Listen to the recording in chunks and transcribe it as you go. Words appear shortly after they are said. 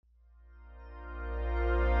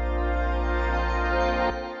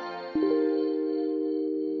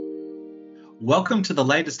Welcome to the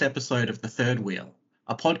latest episode of The Third Wheel,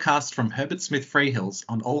 a podcast from Herbert Smith Freehills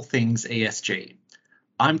on all things ESG.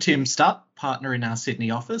 I'm Tim Stutt, partner in our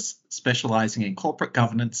Sydney office, specialising in corporate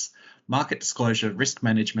governance, market disclosure, risk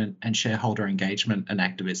management, and shareholder engagement and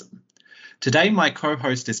activism. Today, my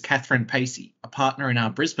co-host is Catherine Pacey, a partner in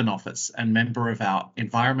our Brisbane office and member of our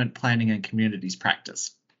Environment Planning and Communities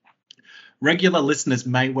practice. Regular listeners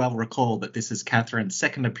may well recall that this is Catherine's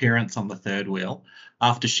second appearance on The Third Wheel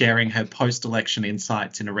after sharing her post-election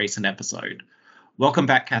insights in a recent episode. Welcome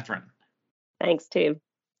back, Catherine. Thanks, Tim.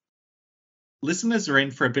 Listeners are in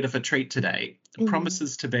for a bit of a treat today. It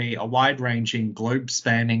promises to be a wide-ranging,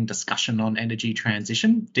 globe-spanning discussion on energy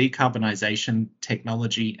transition, decarbonisation,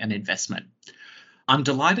 technology and investment. I'm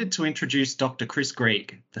delighted to introduce Dr. Chris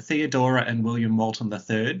Greig, the Theodora and William Walton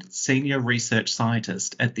III Senior Research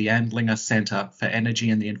Scientist at the Andlinger Centre for Energy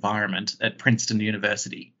and the Environment at Princeton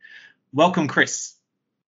University. Welcome, Chris.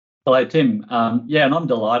 Hello, Tim. And I'm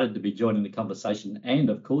delighted to be joining the conversation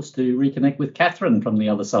and, of course, to reconnect with Catherine from the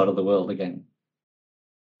other side of the world again.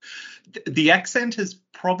 The accent has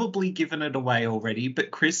probably given it away already,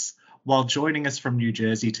 but Chris, while joining us from New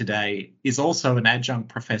Jersey today, is also an adjunct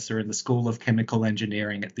professor in the School of Chemical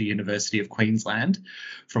Engineering at the University of Queensland,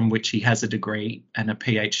 from which he has a degree and a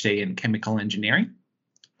PhD in chemical engineering.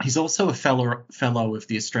 He's also a fellow of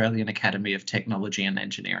the Australian Academy of Technology and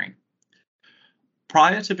Engineering.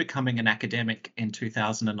 Prior to becoming an academic in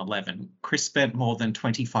 2011, Chris spent more than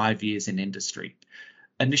 25 years in industry,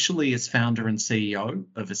 initially as founder and CEO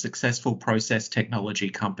of a successful process technology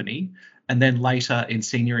company, and then later in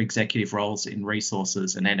senior executive roles in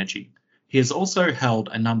resources and energy. He has also held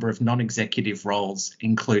a number of non-executive roles,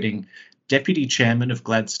 including Deputy Chairman of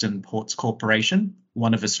Gladstone Ports Corporation,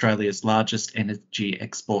 one of Australia's largest energy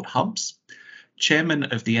export hubs,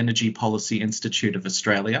 Chairman of the Energy Policy Institute of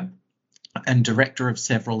Australia, and Director of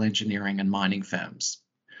several engineering and mining firms.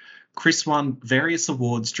 Chris won various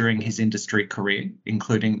awards during his industry career,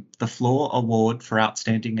 including the Floor Award for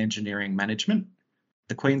Outstanding Engineering Management,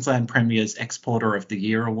 the Queensland Premier's Exporter of the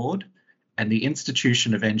Year Award, and the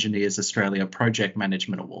Institution of Engineers Australia Project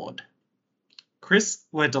Management Award. Chris,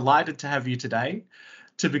 we're delighted to have you today.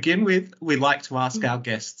 To begin with, we like to ask our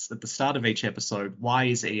guests at the start of each episode, why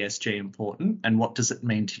is ESG important and what does it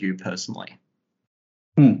mean to you personally?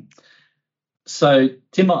 So,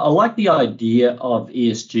 Tim, I like the idea of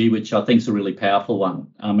ESG, which I think is a really powerful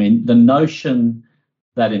one. I mean, the notion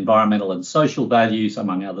that environmental and social values,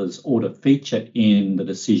 among others, ought to feature in the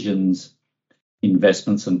decisions,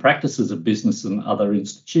 investments and practices of business and other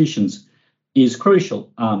institutions is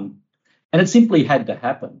crucial. And it simply had to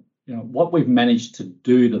happen. You know, what we've managed to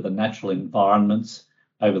do to the natural environments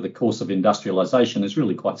over the course of industrialisation is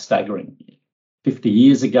really quite staggering. 50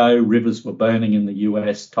 years ago, rivers were burning in the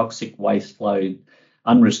US, toxic waste flowed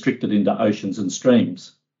unrestricted into oceans and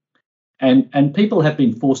streams. And people have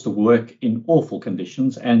been forced to work in awful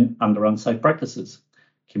conditions and under unsafe practices.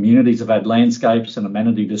 Communities have had landscapes and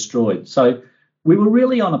amenity destroyed. So we were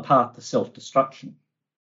really on a path to self-destruction.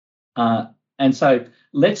 And so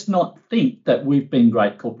let's not think that we've been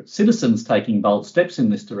great corporate citizens taking bold steps in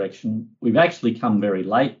this direction. We've actually come very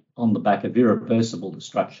late on the back of irreversible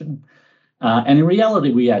destruction. And in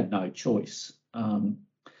reality, we had no choice.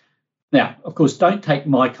 Now, of course, don't take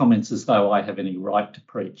my comments as though I have any right to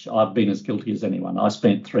preach. I've been as guilty as anyone. I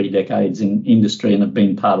spent 3 decades in industry and have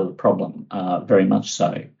been part of the problem, very much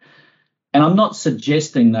so. And I'm not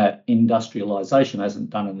suggesting that industrialisation hasn't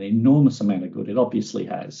done an enormous amount of good. It obviously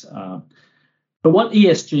has. But what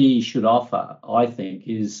ESG should offer, I think,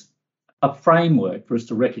 is a framework for us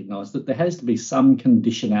to recognise that there has to be some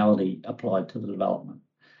conditionality applied to the development.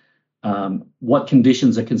 What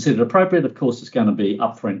conditions are considered appropriate, of course, is going to be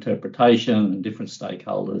up for interpretation, and different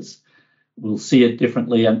stakeholders will see it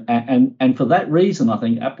differently. And for that reason, I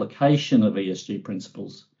think application of ESG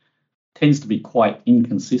principles tends to be quite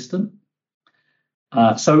inconsistent.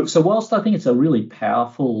 So whilst I think it's a really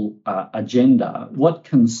powerful agenda, what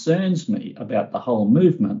concerns me about the whole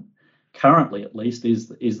movement, currently at least, is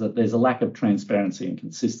that there's a lack of transparency and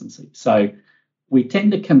consistency. So we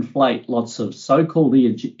tend to conflate lots of so-called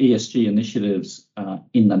ESG initiatives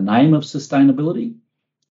in the name of sustainability,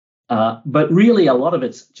 but really a lot of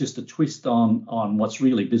it's just a twist on what's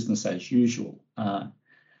really business as usual.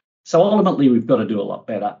 So ultimately, we've got to do a lot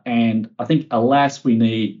better. And I think, alas, we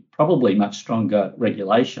need probably much stronger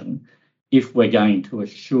regulation if we're going to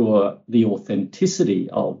assure the authenticity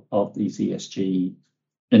of these ESG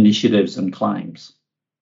initiatives and claims.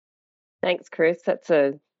 Thanks, Chris. That's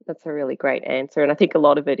a really great answer. And I think a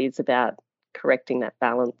lot of it is about correcting that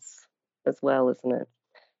balance as well, isn't it?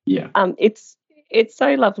 Yeah. It's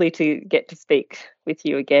so lovely to get to speak with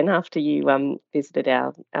you again after you visited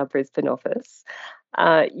our Brisbane office.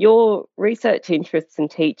 Your research interests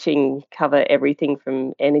and teaching cover everything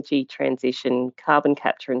from energy transition, carbon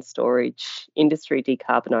capture and storage, industry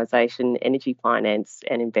decarbonisation, energy finance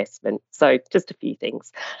and investment. So just a few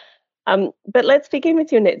things. But let's begin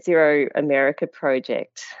with your Net Zero America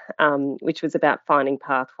project, which was about finding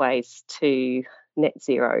pathways to net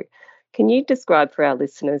zero. Can you describe for our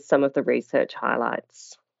listeners some of the research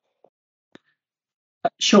highlights?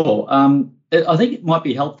 Sure. I think it might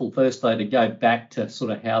be helpful first, though, to go back to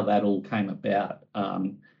sort of how that all came about.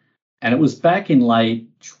 And it was back in late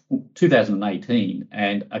 2018,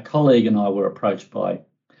 and a colleague and I were approached by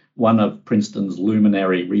one of Princeton's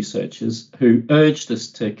luminary researchers who urged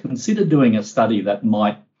us to consider doing a study that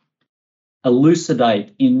might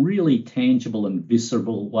elucidate in really tangible and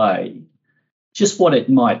visceral way just what it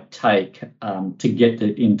might take to get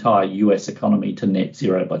the entire US economy to net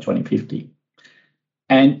zero by 2050.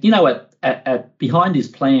 And, you know, behind his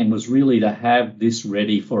plan was really to have this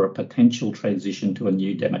ready for a potential transition to a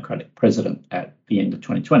new Democratic president at the end of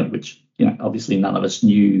 2020, which, you know, obviously none of us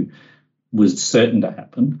knew was certain to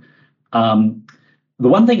happen. The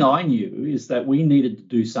one thing I knew is that we needed to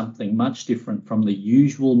do something much different from the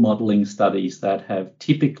usual modelling studies that have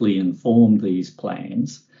typically informed these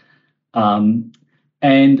plans. And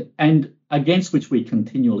against which we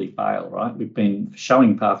continually fail, right? We've been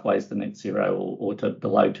showing pathways to net zero or to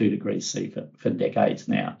below 2 degrees C for decades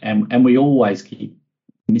now, and we always keep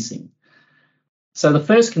missing. So the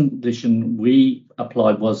first condition we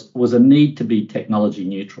applied was a need to be technology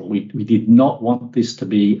neutral. We did not want this to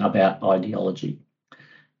be about ideology.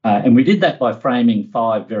 And we did that by framing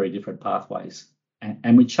 5 very different pathways.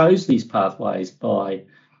 And we chose these pathways by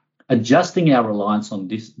adjusting our reliance on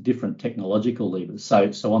different technological levers.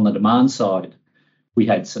 So on the demand side, we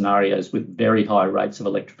had scenarios with very high rates of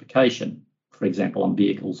electrification, for example, on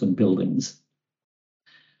vehicles and buildings.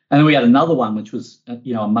 And then we had another one, which was,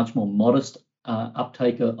 you know, a much more modest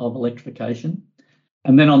uptake of electrification.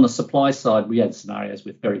 And then on the supply side, we had scenarios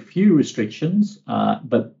with very few restrictions,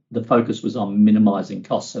 but the focus was on minimising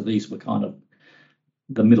costs. So these were kind of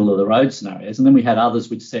the middle of the road scenarios. And then we had others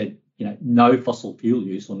which said, you know, no fossil fuel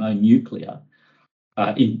use or no nuclear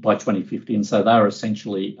by 2050. And so they are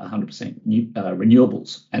essentially 100%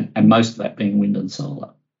 renewables, and most of that being wind and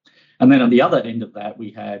solar. And then at the other end of that, we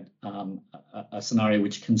had a scenario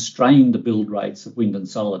which constrained the build rates of wind and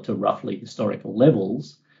solar to roughly historical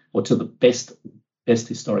levels, or to the best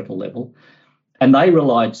historical level. And they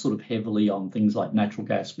relied sort of heavily on things like natural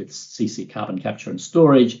gas with CC carbon capture and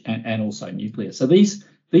storage, and also nuclear. So these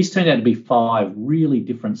turned out to be 5 really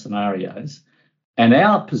different scenarios. And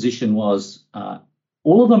our position was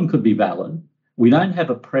all of them could be valid. We don't have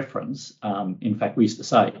a preference. In fact, we used to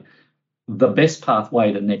say the best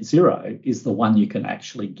pathway to net zero is the one you can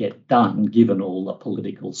actually get done, given all the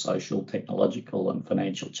political, social, technological, and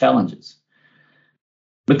financial challenges.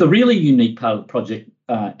 But the really unique part of the project,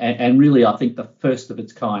 and really I think the first of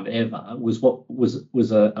its kind ever, was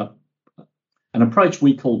an approach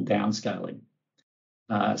we called downscaling.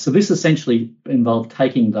 So this essentially involved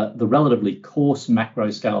taking the relatively coarse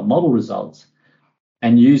macro scale model results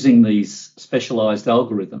and using these specialized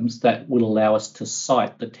algorithms that would allow us to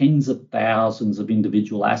cite the tens of thousands of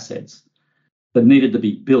individual assets that needed to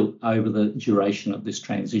be built over the duration of this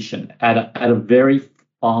transition at a very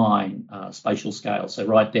fine spatial scale, so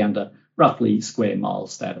right down to roughly square mile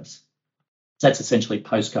status. So that's essentially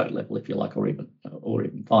postcode level, if you like, or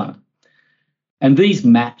even finer. And these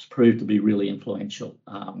maps proved to be really influential.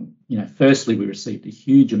 Firstly, we received a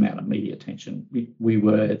huge amount of media attention. We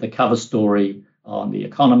were the cover story on The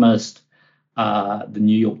Economist, the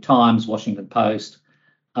New York Times, Washington Post,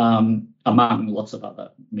 among lots of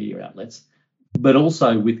other media outlets. But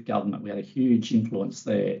also with government, we had a huge influence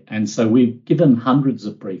there. And so we've given hundreds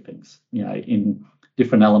of briefings, in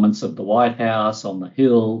different elements of the White House, on the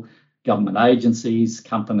Hill, government agencies,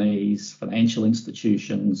 companies, financial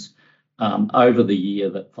institutions, over the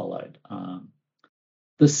year that followed.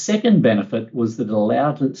 The second benefit was that it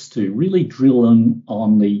allowed us to really drill in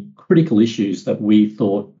on the critical issues that we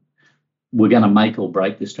thought were going to make or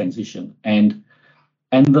break this transition. And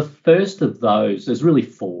the first of those, there's really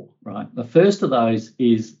 4, right? The first of those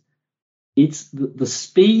is it's the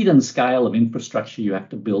speed and scale of infrastructure you have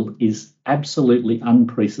to build is absolutely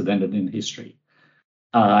unprecedented in history.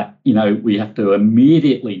 We have to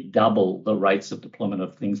immediately double the rates of deployment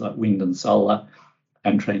of things like wind and solar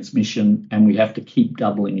and transmission, and we have to keep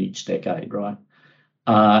doubling each decade, right?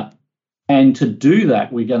 And to do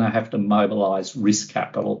that, we're going to have to mobilise risk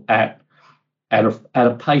capital at at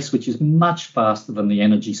a pace which is much faster than the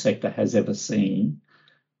energy sector has ever seen,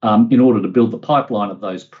 in order to build the pipeline of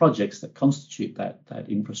those projects that constitute that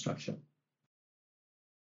infrastructure.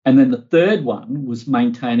 And then the third one was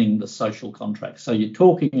maintaining the social contract. So you're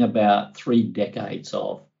talking about 3 decades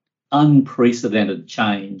of unprecedented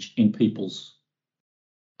change in people's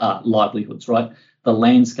livelihoods, right? The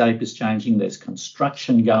landscape is changing. There's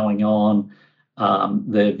construction going on.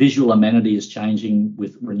 The visual amenity is changing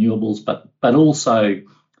with renewables, but also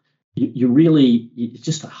it's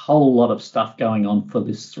just a whole lot of stuff going on for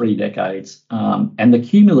this 3 decades. And the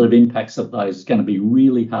cumulative impacts of those is going to be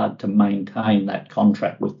really hard to maintain that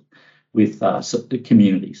contract with the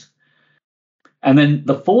communities. And then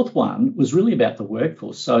the fourth one was really about the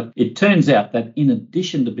workforce. So it turns out that in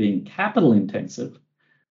addition to being capital intensive,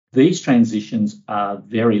 these transitions are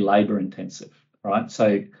very labour intensive, right?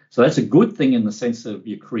 So that's a good thing in the sense of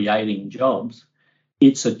you're creating jobs.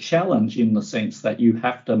 It's a challenge in the sense that you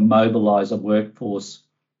have to mobilise a workforce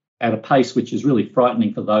at a pace which is really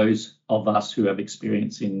frightening for those of us who have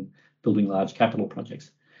experience in building large capital projects.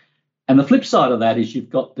 And the flip side of that is you've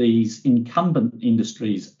got these incumbent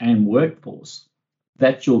industries and workforce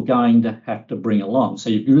that you're going to have to bring along. So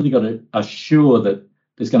you've really got to assure that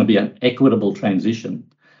there's going to be an equitable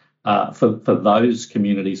transition for those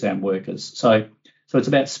communities and workers. So it's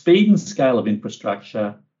about speed and scale of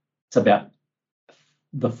infrastructure. It's about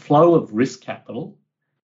the flow of risk capital.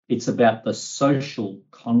 It's about the social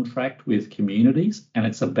contract with communities, and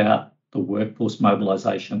it's about the workforce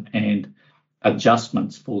mobilisation and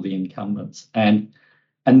adjustments for the incumbents. And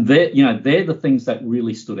they're the things that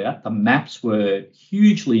really stood out. The maps were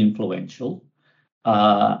hugely influential,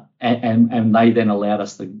 and they then allowed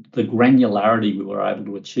us the granularity we were able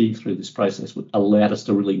to achieve through this process allowed us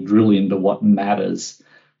to really drill into what matters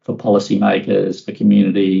for policymakers, for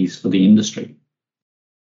communities, for the industry.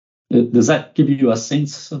 Does that give you a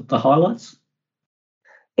sense of the highlights?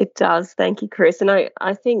 It does. Thank you, Chris. And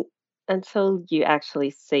I think until you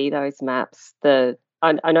actually see those maps,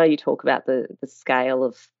 I know you talk about the scale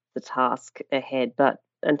of the task ahead, but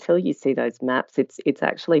until you see those maps, it's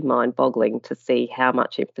actually mind-boggling to see how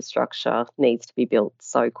much infrastructure needs to be built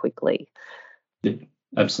so quickly. Yeah,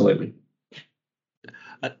 absolutely.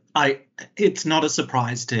 It's not a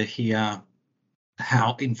surprise to hear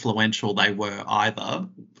how influential they were either.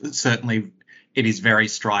 Certainly, it is very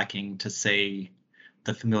striking to see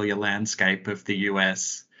the familiar landscape of the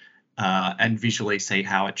US and visually see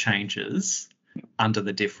how it changes under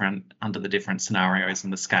the different scenarios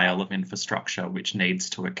and the scale of infrastructure which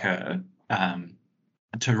needs to occur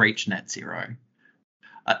to reach net zero.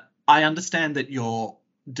 I understand that you're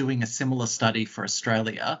doing a similar study for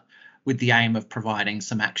Australia with the aim of providing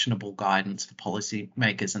some actionable guidance for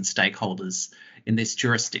policymakers and stakeholders in this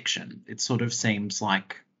jurisdiction. It sort of seems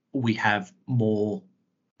like we have more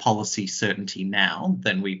policy certainty now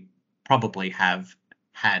than we probably have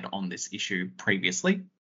had on this issue previously.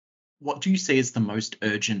 What do you see as the most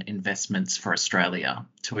urgent investments for Australia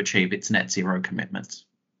to achieve its net zero commitments?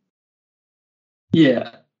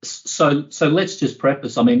 Yeah, so let's just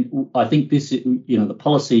preface. I mean, I think this, the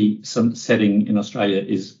policy setting in Australia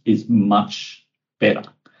is much better.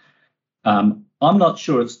 I'm not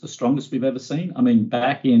sure it's the strongest we've ever seen. I mean,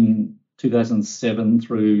 back in 2007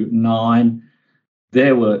 through 9,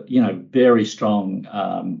 there were, very strong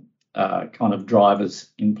kind of drivers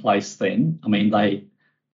in place then. I mean,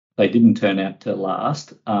 they didn't turn out to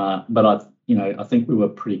last, but I think we were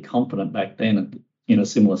pretty confident back then in a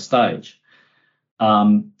similar stage.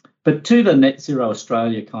 But to the Net Zero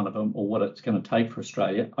Australia kind of, or what it's going to take for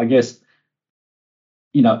Australia, I guess,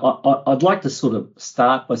 I'd like to sort of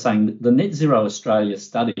start by saying the Net Zero Australia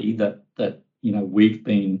study that we've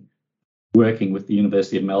been working with the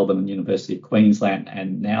University of Melbourne and University of Queensland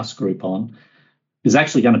and Nous Group on is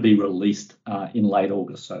actually going to be released in late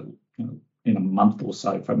August, so in a month or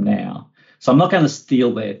so from now. So I'm not going to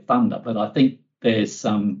steal their thunder, but I think there's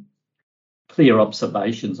some clear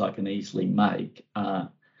observations I can easily make.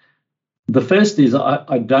 The first is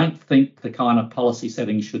I don't think the kind of policy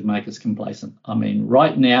settings should make us complacent. I mean,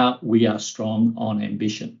 right now we are strong on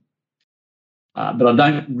ambition, but I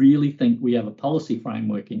don't really think we have a policy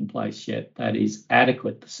framework in place yet that is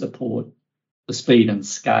adequate to support the speed and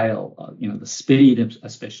scale, the speed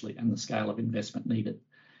especially and the scale of investment needed.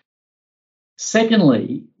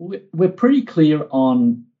 Secondly, we're pretty clear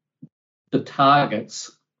on the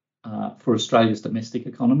targets for Australia's domestic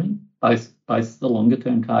economy, both the longer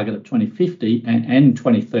term target of 2050 and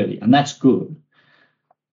 2030, and that's good.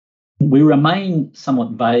 We remain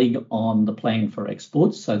somewhat vague on the plan for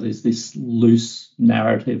exports, so there's this loose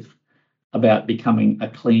narrative about becoming a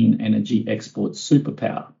clean energy export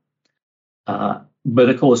superpower. But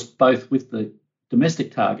of course, both with the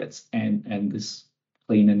domestic targets and this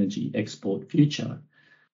clean energy export future,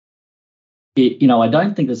 I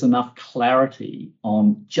don't think there's enough clarity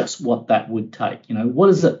on just what that would take. What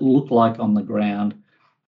does it look like on the ground?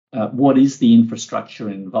 What is the infrastructure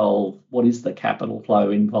involved? What is the capital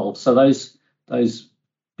flow involved? So those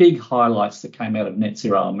big highlights that came out of Net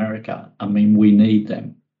Zero America, I mean, we need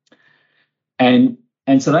them. And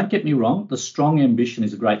so don't get me wrong, the strong ambition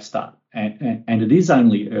is a great start. And it is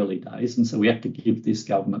only early days, and so we have to give this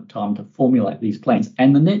government time to formulate these plans.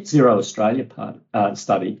 And the Net Zero Australia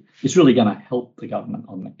study is really going to help the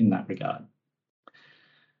government in that regard.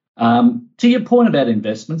 To your point about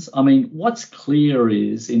investments, I mean, what's clear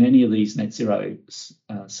is in any of these net zero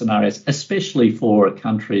scenarios, especially for a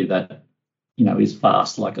country that is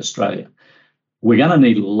vast like Australia, we're going to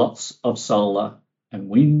need lots of solar and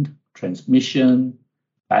wind, transmission,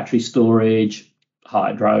 battery storage,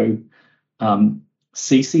 hydro.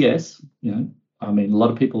 CCS, I mean, a lot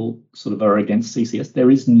of people sort of are against CCS. There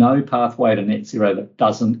is no pathway to net zero that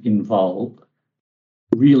doesn't involve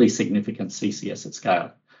really significant CCS at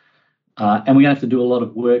scale. And we're going to have to do a lot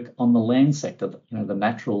of work on the land sector, the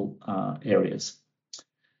natural areas.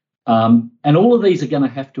 And all of these are going to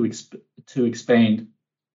have to expand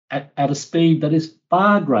at a speed that is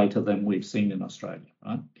far greater than we've seen in Australia,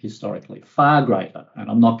 right? Historically, far greater. And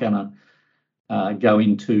I'm not going to go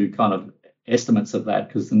into kind of estimates of that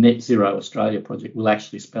because the Net Zero Australia project will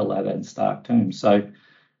actually spell that out in stark terms.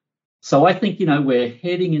 So I think, we're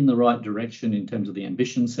heading in the right direction in terms of the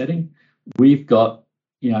ambition setting. We've got,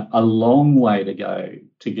 a long way to go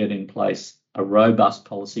to get in place a robust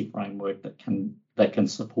policy framework that can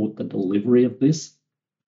support the delivery of this.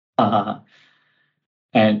 And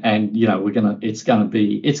it's going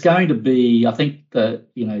to be, I think that,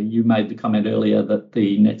 you made the comment earlier that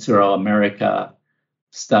the Net Zero America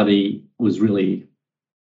study was really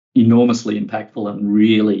enormously impactful and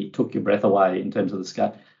really took your breath away in terms of the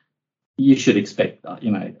scale. You should expect,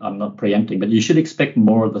 I'm not preempting, but you should expect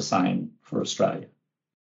more of the same for Australia.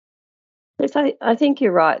 Yes, I think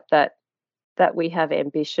you're right that we have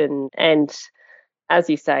ambition, and as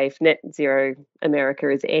you say, if Net Zero America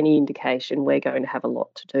is any indication, we're going to have a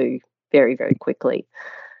lot to do very, very quickly.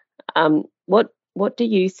 What do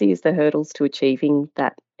you see as the hurdles to achieving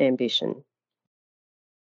that ambition?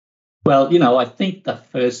 Well, I think the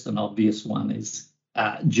first and obvious one is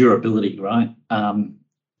durability, right?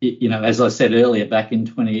 As I said earlier, back in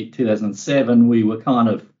 2007, we were kind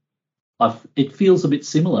of, it feels a bit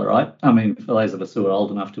similar, right? I mean, for those of us who are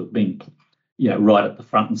old enough to have been, right at the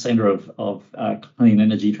front and centre of clean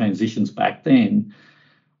energy transitions back then.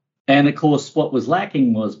 And of course, what was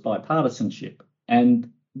lacking was bipartisanship.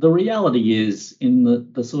 And the reality is,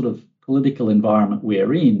 in the sort of political environment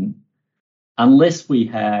we're in, unless we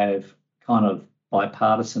have kind of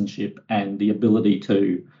bipartisanship and the ability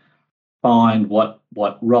to find what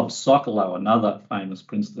Rob Socolow, another famous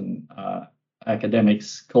Princeton academic,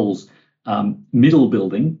 calls middle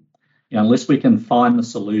building, unless we can find the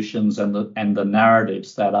solutions and the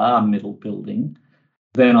narratives that are middle building,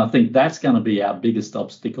 then I think that's going to be our biggest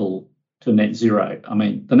obstacle to net zero. I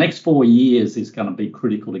mean, the next 4 years is going to be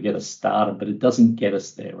critical to get us started, but it doesn't get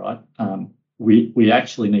us there, right? We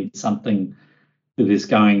actually need something that is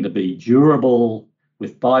going to be durable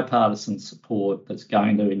with bipartisan support that's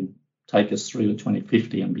going to take us through to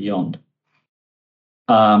 2050 and beyond.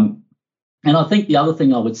 And I think the other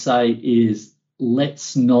thing I would say is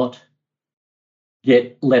let's not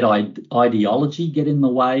let ideology get in the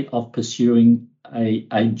way of pursuing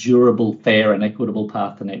a durable, fair and equitable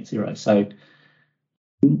path to net zero. So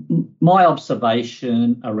my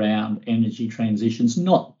observation around energy transitions,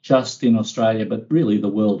 not just in Australia, but really the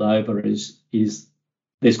world over, is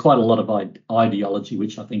there's quite a lot of ideology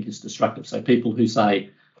which I think is destructive. So people who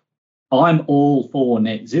say, I'm all for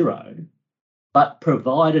net zero, but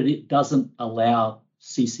provided it doesn't allow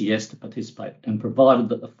CCS to participate, and provided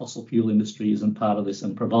that the fossil fuel industry isn't part of this,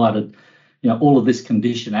 and provided all of this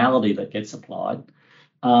conditionality that gets applied,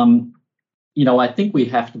 I think we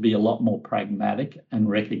have to be a lot more pragmatic and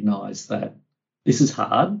recognise that this is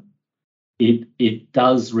hard. It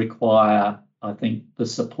does require, I think, the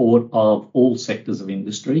support of all sectors of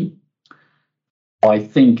industry. I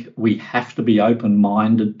think we have to be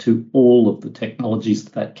open-minded to all of the technologies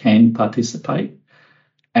that can participate.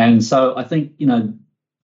 And so I think,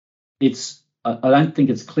 I don't think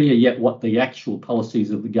it's clear yet what the actual policies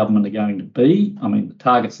of the government are going to be. I mean, the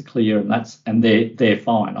targets are clear and they're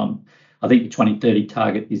fine. I think the 2030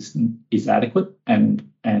 target is adequate,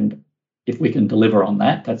 and if we can deliver on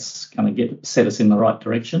that, that's going to set us in the right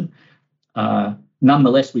direction.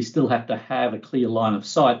 Nonetheless, we still have to have a clear line of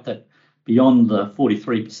sight that beyond the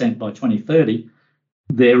 43% by 2030,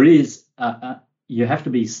 there is you have to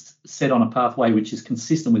be set on a pathway which is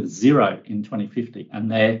consistent with zero in 2050,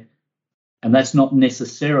 and that's not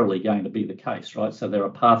necessarily going to be the case, right? So there are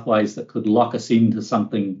pathways that could lock us into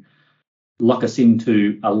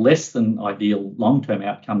a less than ideal long-term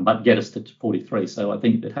outcome, but get us to 43. So I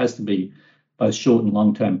think it has to be both short and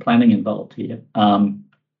long-term planning involved here.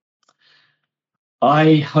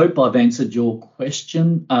 I hope I've answered your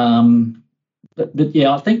question. But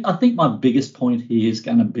yeah, I think my biggest point here is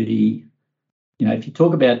going to be, if you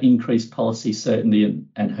talk about increased policy certainty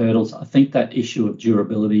and hurdles, I think that issue of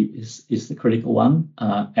durability is the critical one,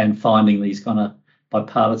 and finding these kind of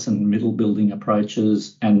bipartisan middle building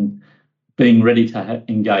approaches and being ready to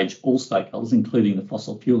engage all stakeholders, including the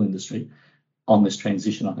fossil fuel industry, on this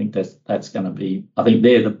transition. I think that's going to be, I think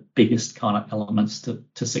they're the biggest kind of elements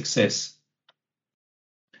to success.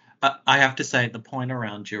 I have to say the point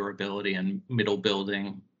around durability and middle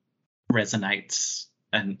building resonates,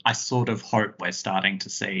 and I sort of hope we're starting to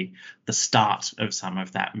see the start of some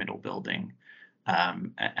of that middle building,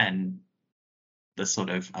 and the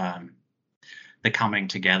sort of the coming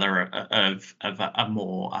together of a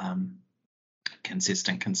more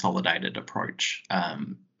consistent, consolidated approach,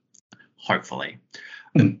 hopefully.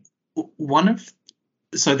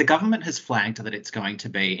 So the government has flagged that it's going to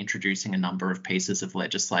be introducing a number of pieces of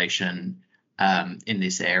legislation in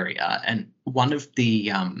this area, and one of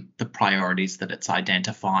the priorities that it's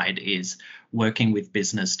identified is working with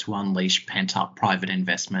business to unleash pent-up private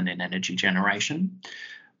investment in energy generation.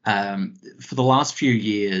 For the last few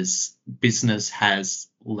years, business has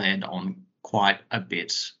led on quite a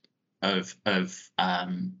bit of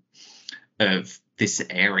this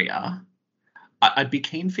area. I'd be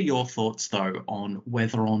keen for your thoughts, though, on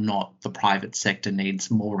whether or not the private sector needs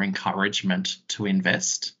more encouragement to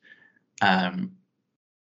invest,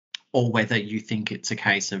 or whether you think it's a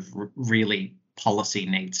case of really policy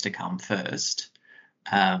needs to come first,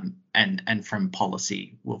 and from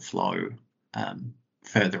policy will flow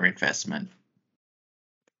further investment.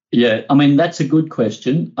 Yeah, I mean, that's a good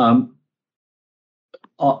question.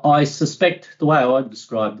 I suspect the way I would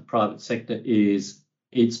describe the private sector is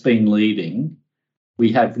it's been leading.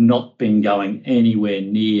 We have not been going anywhere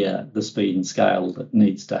near the speed and scale that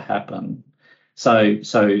needs to happen. So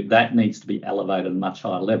that needs to be elevated at a much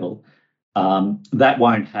higher level. That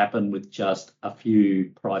won't happen with just a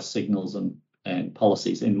few price signals and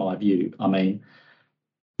policies, in my view. I mean,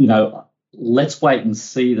 let's wait and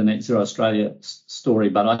see the Net Zero Australia story.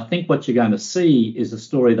 But I think what you're going to see is a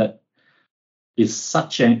story that is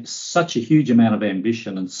such a huge amount of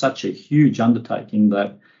ambition and such a huge undertaking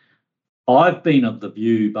that I've been of the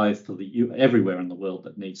view, both for everywhere in the world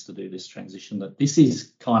that needs to do this transition, that this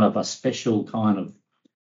is kind of a special kind of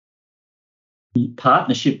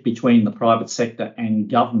partnership between the private sector and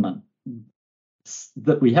government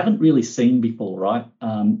that we haven't really seen before, right?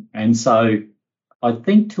 And so I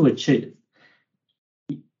think to achieve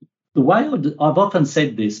the way I've often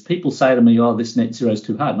said this, people say to me, "Oh, this net zero is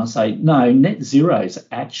too hard," and I say, no, net zero is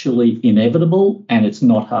actually inevitable and it's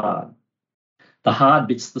not hard. The hard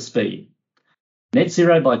bit's the speed. Net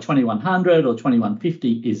zero by 2100 or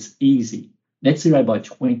 2150 is easy. Net zero by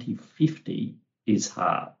 2050 is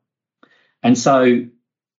hard. And so,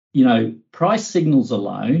 price signals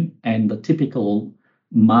alone and the typical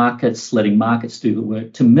markets, letting markets do the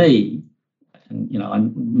work, to me,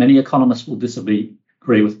 and many economists will disagree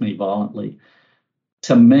with me violently,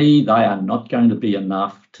 to me, they are not going to be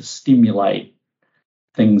enough to stimulate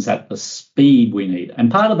things at the speed we need.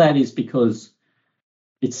 And part of that is because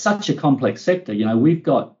it's such a complex sector. We've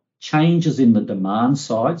got changes in the demand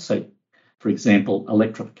side. So, for example,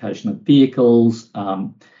 electrification of vehicles,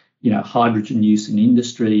 hydrogen use in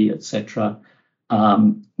industry, etc.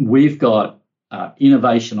 We've got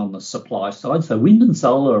innovation on the supply side. So wind and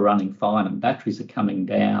solar are running fine and batteries are coming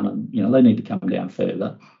down, and they need to come down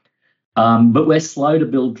further. But we're slow to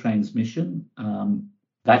build transmission.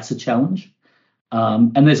 That's a challenge.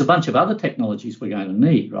 And there's a bunch of other technologies we're going to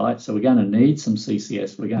need, right? So we're going to need some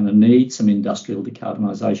CCS. We're going to need some industrial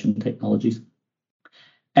decarbonisation technologies.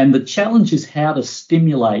 And the challenge is how to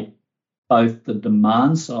stimulate both the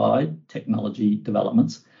demand side technology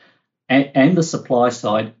developments and the supply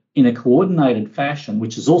side in a coordinated fashion,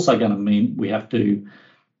 which is also going to mean we have to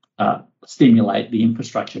stimulate the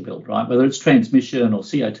infrastructure build, right? Whether it's transmission or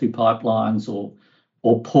CO2 pipelines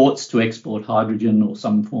or ports to export hydrogen or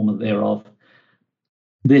some form of thereof.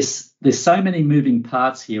 There's so many moving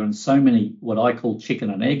parts here and so many what I call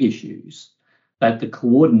chicken and egg issues that the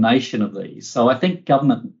coordination of these. So I think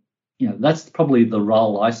government, that's probably the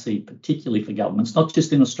role I see, particularly for governments, not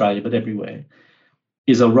just in Australia but everywhere,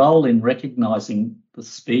 is a role in recognising the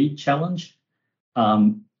speed challenge,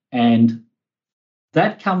 and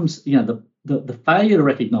that comes, the failure to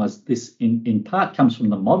recognise this in part comes from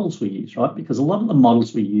the models we use, right? Because a lot of the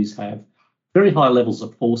models we use have very high levels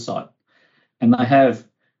of foresight, and they have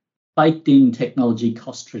baked in technology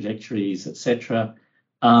cost trajectories, etc.,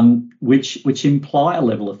 which imply a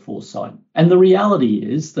level of foresight. And the reality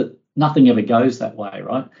is that nothing ever goes that way,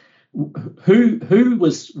 right? Who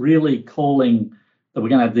was really calling that we're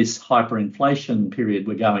going to have this hyperinflation period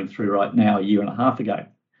we're going through right now a year and a half ago?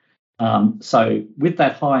 So with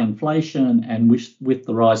that high inflation and with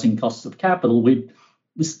the rising costs of capital, the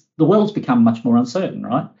world's become much more uncertain,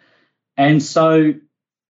 right? And so,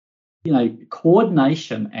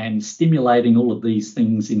 coordination and stimulating all of these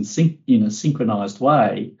things in a synchronized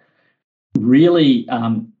way really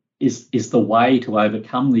is the way to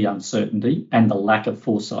overcome the uncertainty and the lack of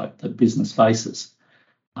foresight that business faces.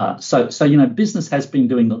 So business has been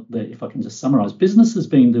doing if I can just summarize, business has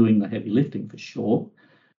been doing the heavy lifting for sure.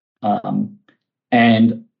 But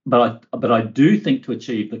I do think to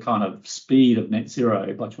achieve the kind of speed of net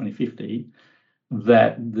zero by 2050,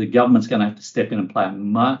 that the government's going to have to step in and play a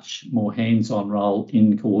much more hands-on role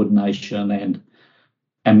in coordination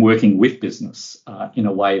and working with business in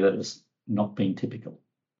a way that has not been typical.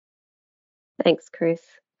 Thanks, Chris.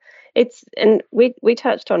 And we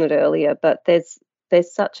touched on it earlier, but there's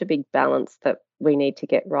such a big balance that we need to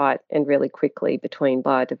get right and really quickly between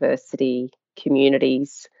biodiversity,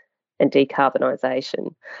 communities, and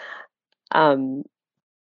decarbonisation.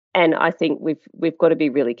 And I think we've got to be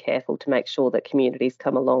really careful to make sure that communities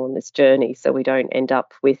come along on this journey, so we don't end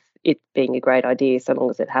up with it being a great idea so long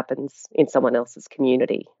as it happens in someone else's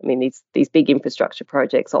community. I mean, these big infrastructure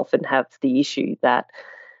projects often have the issue that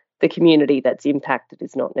the community that's impacted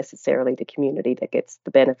is not necessarily the community that gets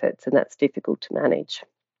the benefits, and that's difficult to manage.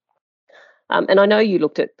 And I know you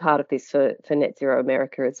looked at part of this for Net Zero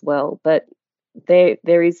America as well, but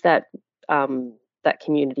there is that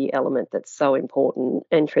community element that's so important,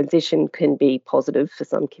 and transition can be positive for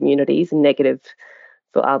some communities and negative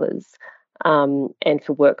for others, and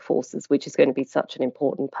for workforces, which is going to be such an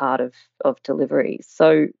important part of delivery.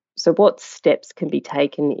 So what steps can be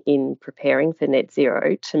taken in preparing for net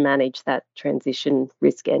zero to manage that transition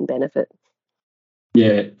risk and benefit?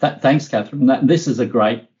 Yeah, thanks, Catherine. This is a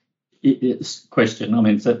great question. I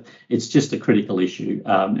mean, it's just a critical issue,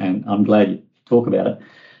 and I'm glad you talk about it.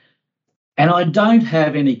 And I don't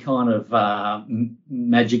have any kind of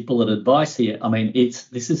magic bullet advice here. I mean, this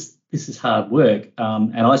is hard work.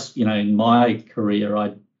 And I, in my career,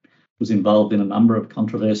 I was involved in a number of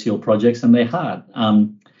controversial projects, and they're hard.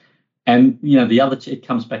 And it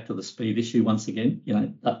comes back to the speed issue once again.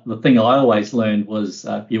 The thing I always learned was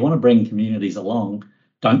if you want to bring communities along,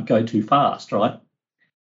 don't go too fast, right?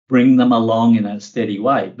 Bring them along in a steady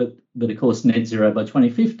way. But of course, net zero by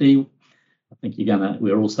 2050. I think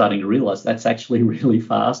we're all starting to realise that's actually really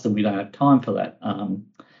fast, and we don't have time for that.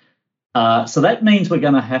 So that means we're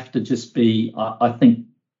going to have to just be, I think,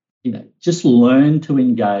 just learn to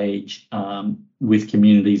engage with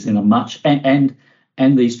communities in a much and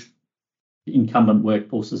these incumbent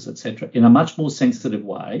workforces, etc., in a much more sensitive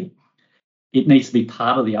way. It needs to be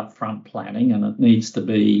part of the upfront planning, and it needs to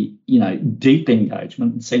be, deep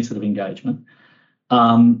engagement and sensitive engagement.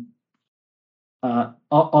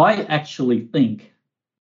 I actually think,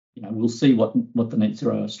 we'll see what the Net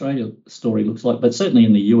Zero Australia story looks like, but certainly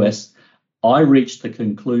in the US, I reached the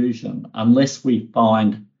conclusion, unless we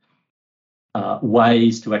find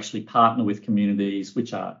ways to actually partner with communities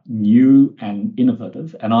which are new and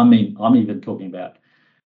innovative, and I'm even talking about,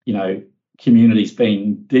 communities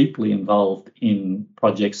being deeply involved in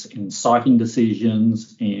projects, in siting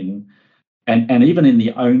decisions, and even in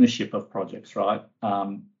the ownership of projects, right?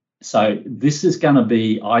 So this is going to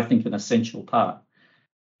be, I think, an essential part.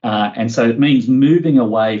 And so it means moving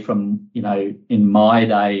away from, in my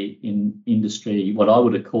day in industry, what I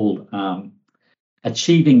would have called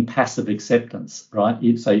achieving passive acceptance,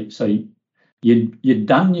 right? So you'd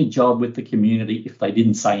done your job with the community if they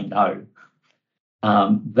didn't say no.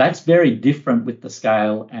 That's very different with the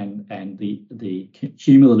scale and the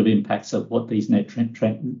cumulative impacts of what these net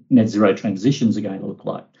zero transitions are going to look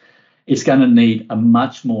like. It's going to need a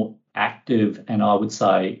much more active, and I would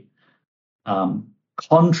say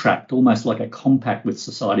contract, almost like a compact with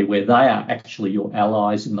society, where they are actually your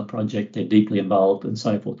allies in the project, they're deeply involved and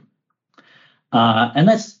so forth. And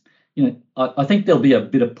that's, I think there'll be a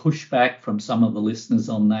bit of pushback from some of the listeners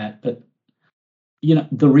on that, but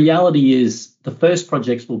the reality is the first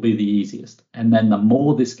projects will be the easiest, and then the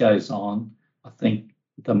more this goes on, I think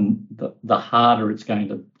the harder it's going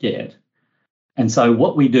to get. And so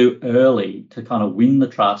what we do early to kind of win the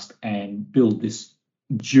trust and build this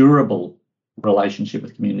durable relationship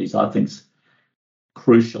with communities, I think is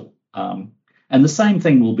crucial. And the same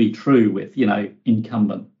thing will be true with,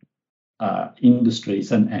 incumbent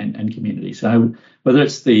industries and communities. So whether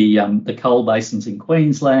it's the coal basins in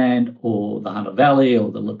Queensland or the Hunter Valley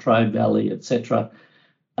or the Latrobe Valley, etc.,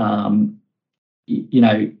 and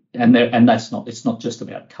it's not just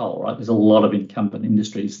about coal, right? There's a lot of incumbent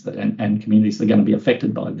industries and communities that are going to be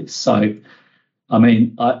affected by this. So, I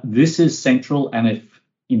mean, this is central. And if,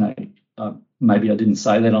 maybe I didn't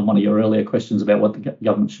say that on one of your earlier questions about what the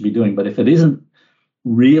government should be doing, but if it isn't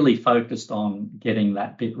really focused on getting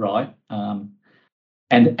that bit right, and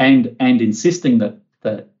insisting that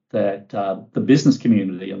the business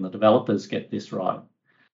community and the developers get this right,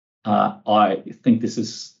 I think this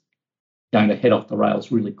is going to head off the rails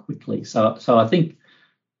really quickly. So I think,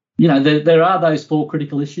 there are those 4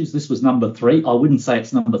 critical issues. This was number 3. I wouldn't say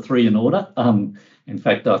it's number 3 in order. In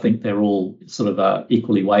fact, I think they're all sort of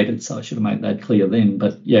equally weighted, so I should have made that clear then.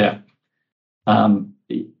 But yeah,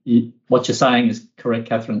 what you're saying is correct,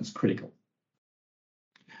 Catherine. It's critical.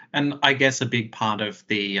 And I guess a big part of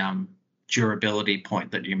the durability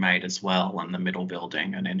point that you made as well, and the middle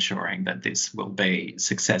building, and ensuring that this will be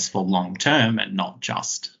successful long term and not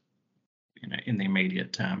just in the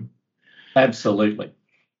immediate term. Absolutely.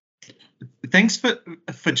 Thanks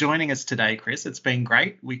for joining us today, Chris. It's been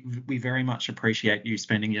great. We very much appreciate you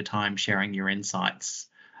spending your time sharing your insights.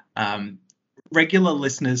 Regular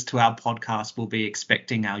listeners to our podcast will be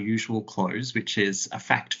expecting our usual close, which is a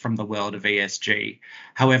fact from the world of ESG.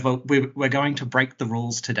 However, we're going to break the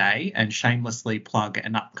rules today and shamelessly plug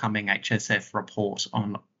an upcoming HSF report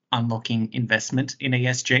on unlocking investment in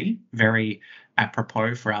ESG, very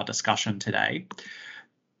apropos for our discussion today.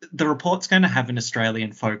 The report's going to have an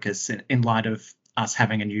Australian focus in light of us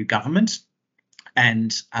having a new government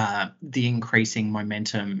and the increasing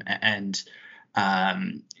momentum and,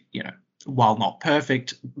 while not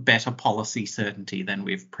perfect, better policy certainty than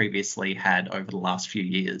we've previously had over the last few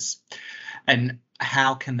years. And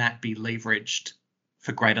how can that be leveraged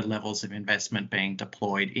for greater levels of investment being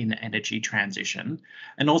deployed in energy transition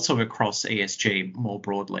and also across ESG more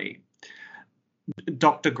broadly?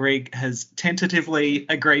 Dr. Grigg has tentatively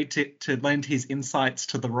agreed to lend his insights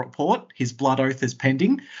to the report. His blood oath is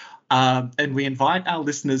pending, and we invite our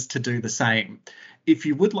listeners to do the same. If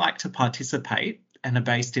you would like to participate and are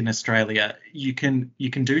based in Australia, you can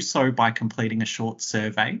do so by completing a short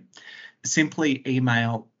survey. Simply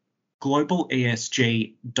email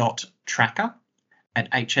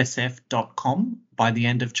globalesg.tracker@hsf.com by the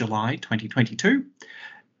end of July 2022,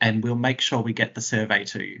 and we'll make sure we get the survey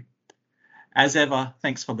to you. As ever,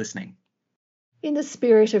 thanks for listening. In the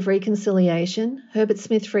spirit of reconciliation, Herbert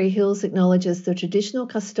Smith Freehills acknowledges the traditional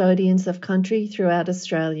custodians of country throughout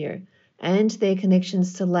Australia and their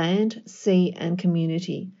connections to land, sea and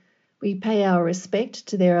community. We pay our respect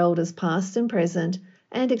to their elders past and present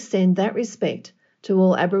and extend that respect to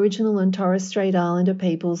all Aboriginal and Torres Strait Islander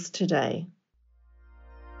peoples today.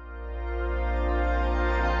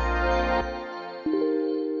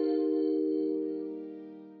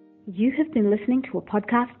 You have been listening to a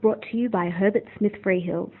podcast brought to you by Herbert Smith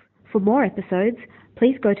Freehills. For more episodes,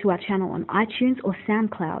 please go to our channel on iTunes or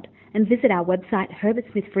SoundCloud and visit our website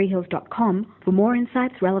herbertsmithfreehills.com for more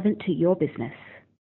insights relevant to your business.